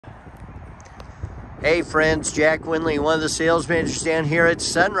Hey friends, Jack Winley, one of the sales managers down here at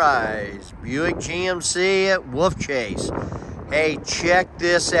Sunrise Buick GMC at Wolf Chase. Hey, check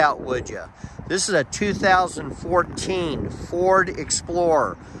this out, would you? This is a 2014 Ford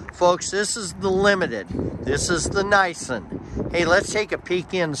Explorer. Folks, this is the Limited. This is the nice one. Hey, let's take a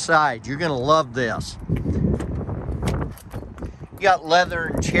peek inside. You're gonna love this. You got leather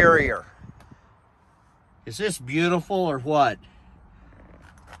interior. Is this beautiful or what?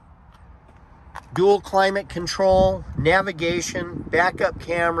 Dual climate control, navigation, backup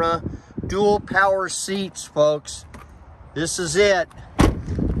camera, dual power seats, folks. This is it.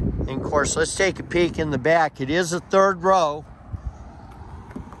 And of course, let's take a peek in the back. It is a third row.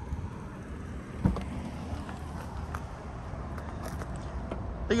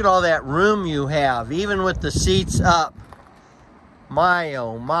 Look at all that room you have, even with the seats up. My,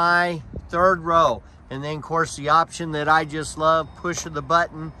 oh my, third row. And then of course, the option that I just love, push of the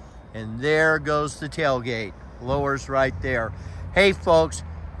button, and there goes the tailgate. Lowers right there. Hey folks,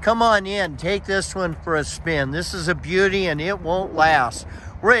 come on in, take this one for a spin. This is a beauty and it won't last.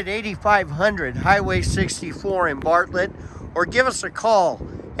 We're at 8500 Highway 64 in Bartlett, or give us a call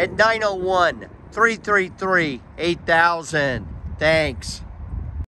at 901-333-8000. Thanks.